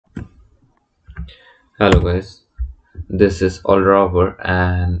Hello guys, this is allrover,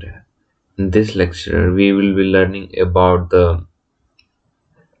 and in this lecture we will be learning about the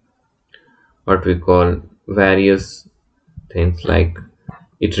what we call various things like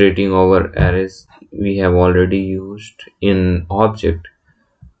iterating over arrays. We have already used in objects.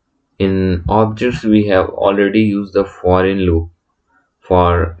 We have already used the for in loop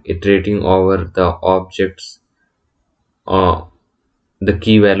for iterating over the objects, uh, the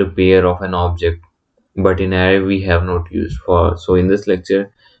key value pair of an object, but in array we have not used for. So in this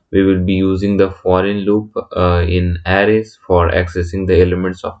lecture we will be using the for in loop in arrays for accessing the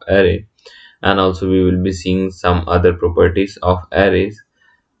elements of array, and also we will be seeing some other properties of arrays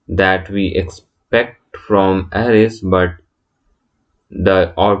that we expect from arrays, but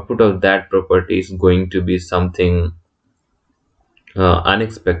the output of that property is going to be something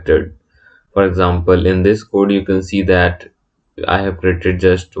unexpected. For example, in this code you can see that I have created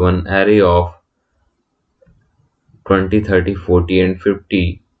just one array of 20, 30, 40, and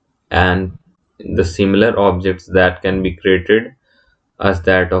 50, and the similar objects that can be created as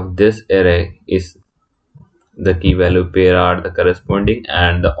that of this array is the key value pair are the corresponding,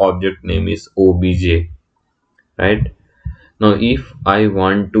 and the object name is obj, right? Now if I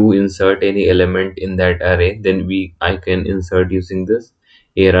want to insert any element in that array, then I can insert using this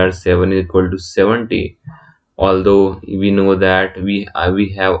arr7 is equal to 70. Although we know that we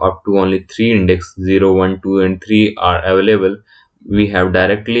have up to only three index 0, 1, 2, and 3 are available, we have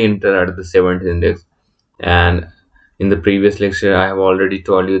directly entered at the seventh index. And in the previous lecture I have already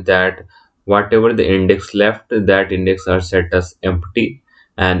told you that whatever the index left, that index are set as empty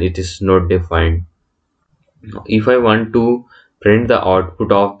and it is not defined. If I want to print the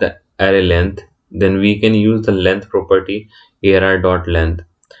output of the array length, then we can use the length property arr.length.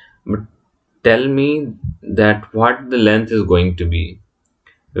 But tell me that what the length is going to be,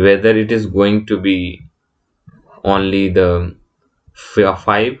 whether it is going to be only the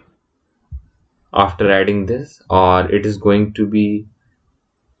 5 after adding this, or it is going to be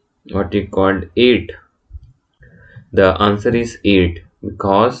what you called 8. The answer is 8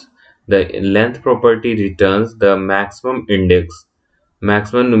 because the length property returns the maximum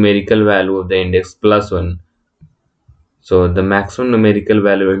numerical value of the index plus 1. So the maximum numerical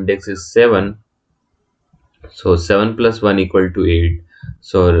value index is 7. So 7 plus 1 equal to 8.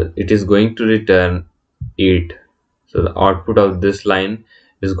 So it is going to return 8. So the output of this line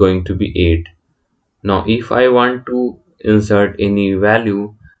is going to be 8. Now if I want to insert any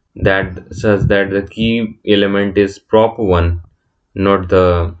value that says that the key element is prop1, not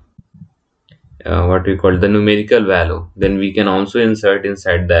the what we call the numerical value, then we can also insert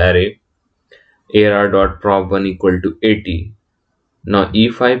inside the array arr.prop1 equal to 80. Now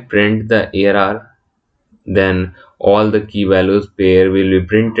if I print the arr, then all the key values pair will be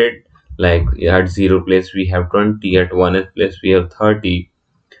printed. Like at 0 place we have 20, at 1th place we have 30,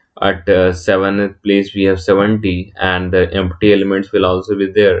 at 7th place we have 70, and the empty elements will also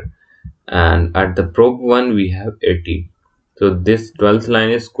be there, and at the prop 1 we have 80. So this 12th line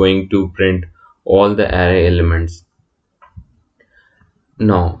is going to print all the array elements.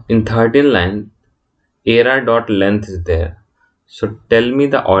 Now in 13th line arr.length is there, so tell me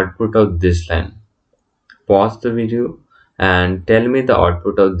the output of this line. Pause the video and tell me the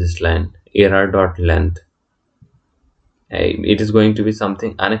output of this line arr.length. It is going to be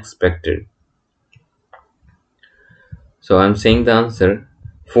something unexpected. So I'm saying the answer.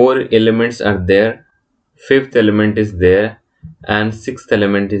 4 elements are there, 5th element is there, and 6th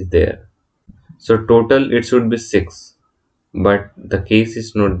element is there. So total it should be 6, but the case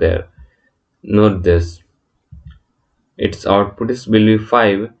is not there. Note this, its output will be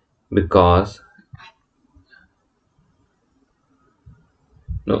 5 because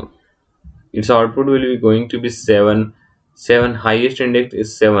no, its output will be going to be 7. 7 highest index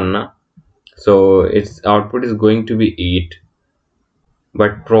is 7 na? So its output is going to be 8,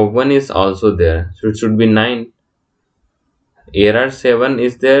 but prop1 is also there, so it should be 9. arr7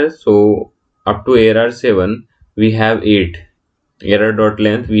 is there, so up to arr7 we have 8.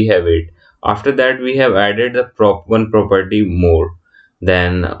 Arr.length we have 8. After that we have added the prop1 property more,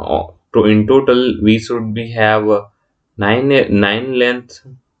 then in total we should be have 9 length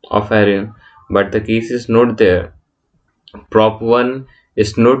of array, but the case is not there. Prop1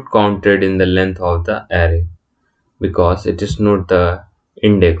 is not counted in the length of the array because it is not the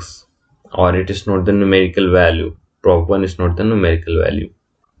index, or it is not the numerical value. Prop1 is not the numerical value.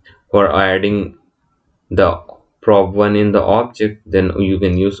 For adding the prop1 in the object, then you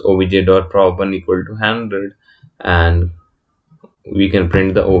can use obj.prop1 equal to 100 and we can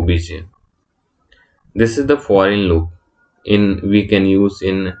print the obj. This is the for in loop we can use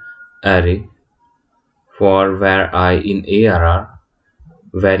in array. For var I in arr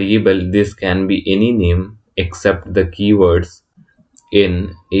variable, this can be any name except the keywords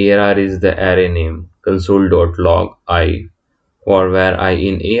in arr is the array name console.log I. For var I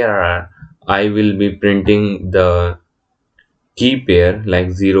in arr, I will be printing the key pair like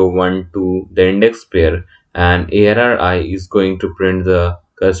 0, 1, 2, the index pair, and arri is going to print the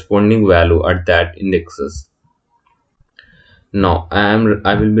corresponding value at that indexes. Now I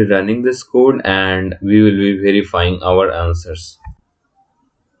will be running this code and we will be verifying our answers.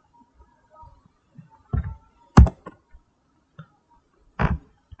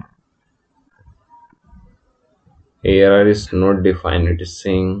 Error is not defined. It is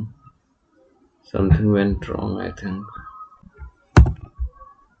saying something went wrong, I think.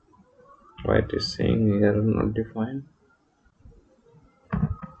 Why it is saying error not defined?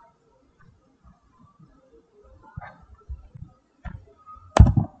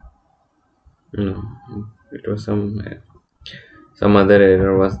 No, it was some other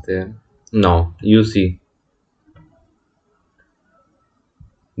error was there. Now you see,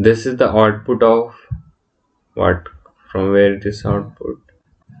 this is the output of what, from where it is output,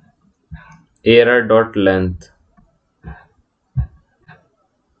 error dot length.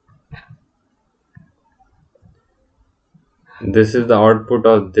 This is the output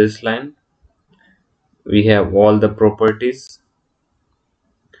of this line. We have all the properties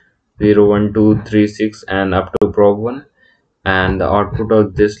 0, 1, 2, 3, 6 and up to prop1, and the output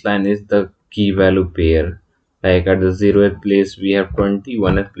of this line is the key value pair. Like at the 0th place we have 20,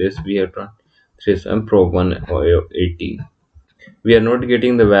 1st place we have 23, and prop1 or 80. We are not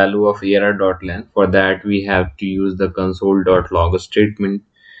getting the value of error dot length. For that we have to use the console.log statement.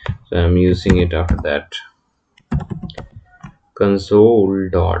 So I'm using it after that.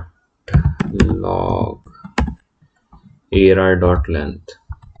 Console.log error dot length.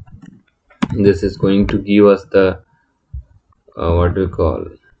 This is going to give us the what we call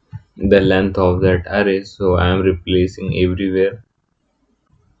the length of that array. So I am replacing everywhere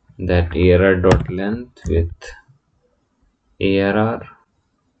that error dot length with arr.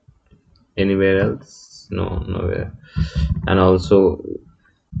 Anywhere else? No, nowhere. And also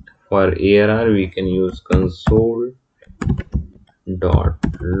for arr we can use console dot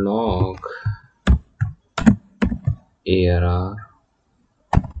log arr.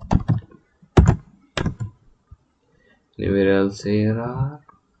 Anywhere else arr?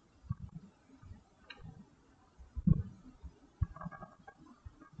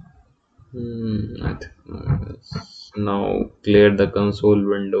 I think nowhere else. Now clear the console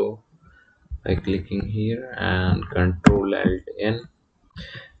window by clicking here and Control Alt N.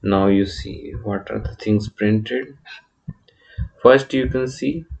 Now you see what are the things printed. First you can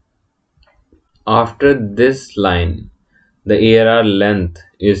see after this line the arr length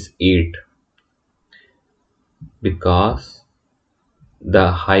is 8 because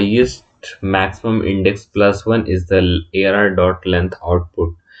the highest maximum index plus 1 is the arr dot length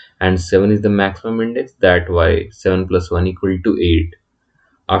output, and 7 is the maximum index. That why 7 plus 1 equal to 8.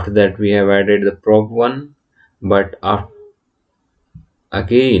 After that we have added the prop1, but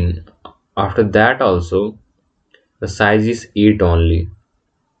again after that also the size is 8 only.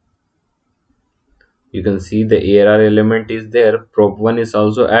 You can see the arr element is there, prop1 is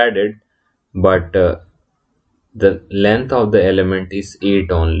also added, but the length of the element is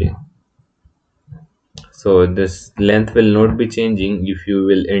 8 only. So this length will not be changing if you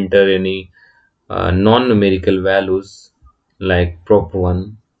will enter any non-numerical values like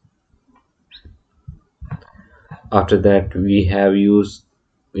prop1. After that we have used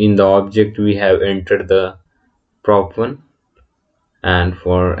in the object we have entered the prop1, and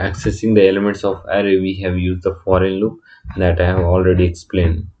for accessing the elements of array we have used the foreign loop that I have already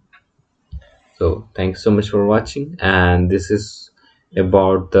explained. So thanks so much for watching, and this is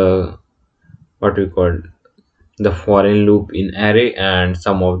about the what we call the foreign loop in array and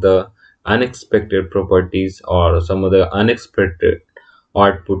some of the unexpected properties or some of the unexpected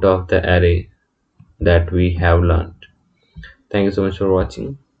output of the array that we have learned. Thank you so much for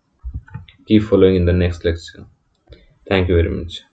watching. Keep following in the next lecture. Thank you very much.